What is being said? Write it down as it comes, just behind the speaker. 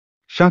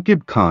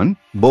Sakib Khan,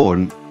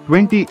 born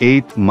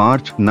 28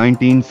 March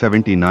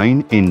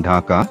 1979 in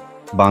Dhaka,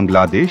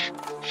 Bangladesh.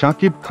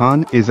 Sakib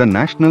Khan is a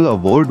national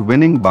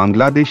award-winning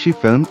Bangladeshi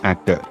film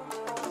actor.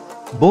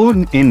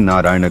 Born in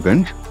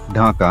Narayanaganj,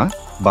 Dhaka,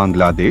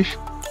 Bangladesh,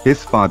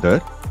 his father,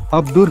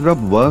 Abdur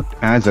Rabb, worked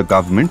as a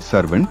government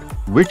servant,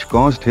 which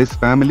caused his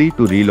family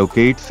to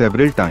relocate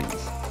several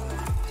times.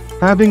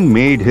 Having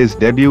made his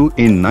debut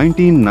in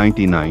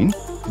 1999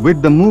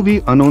 with the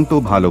movie Anonto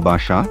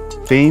Bhalobasha,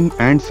 fame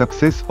and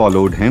success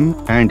followed him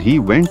and he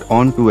went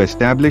on to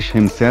establish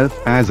himself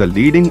as a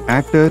leading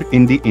actor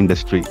in the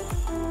industry.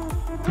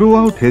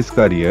 Throughout his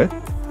career,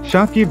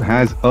 Sakib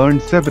has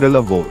earned several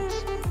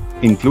awards,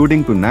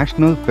 including two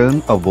National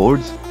Film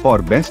Awards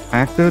for Best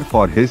Actor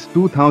for his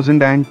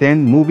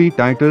 2010 movie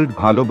titled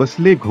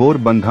Bhalobasle Ghor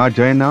Bandha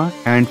Jayna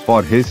and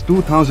for his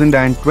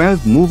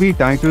 2012 movie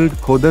titled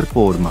Khodar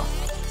Porma.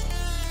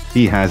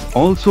 He has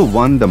also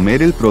won the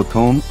Meril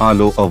Prothom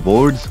Alo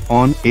Awards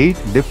on 8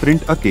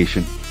 different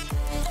occasions.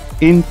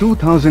 In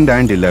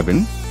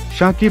 2011,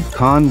 Sakib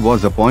Khan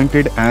was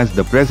appointed as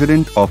the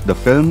president of the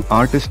Film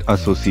Artist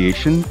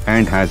Association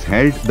and has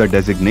held the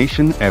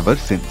designation ever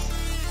since.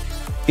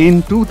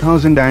 In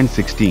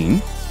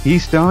 2016, he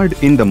starred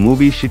in the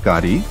movie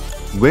Shikari,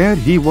 where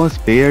he was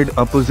paired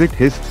opposite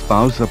his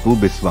spouse Apu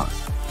Biswas.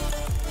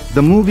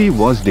 The movie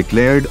was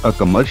declared a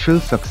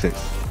commercial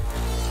success.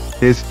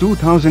 His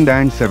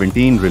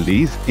 2017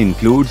 release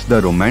includes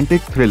the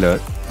romantic thriller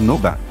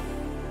Nobab.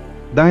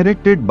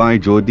 Directed by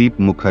Jodeep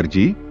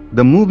Mukherjee,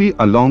 the movie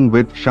along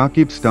with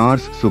Sakib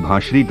stars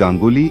Subhashri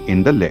Ganguly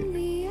in the lead.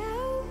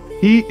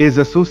 He is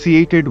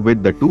associated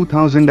with the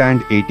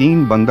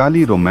 2018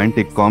 Bengali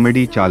romantic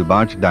comedy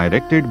Chalbaj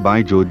directed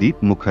by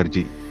Jodeep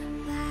Mukherjee.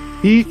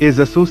 He is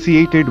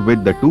associated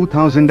with the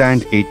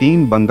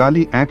 2018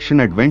 Bengali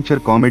action-adventure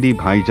comedy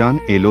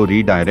Bhaijan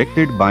Elori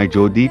directed by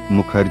Jodeep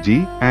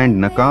Mukherjee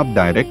and Naqab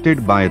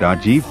directed by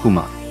Rajiv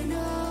Kumar.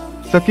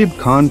 Sakib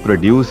Khan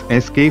produced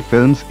SK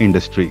Films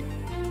Industry.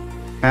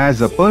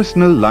 As a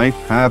personal life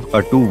have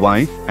a 2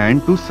 wife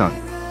and 2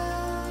 sons.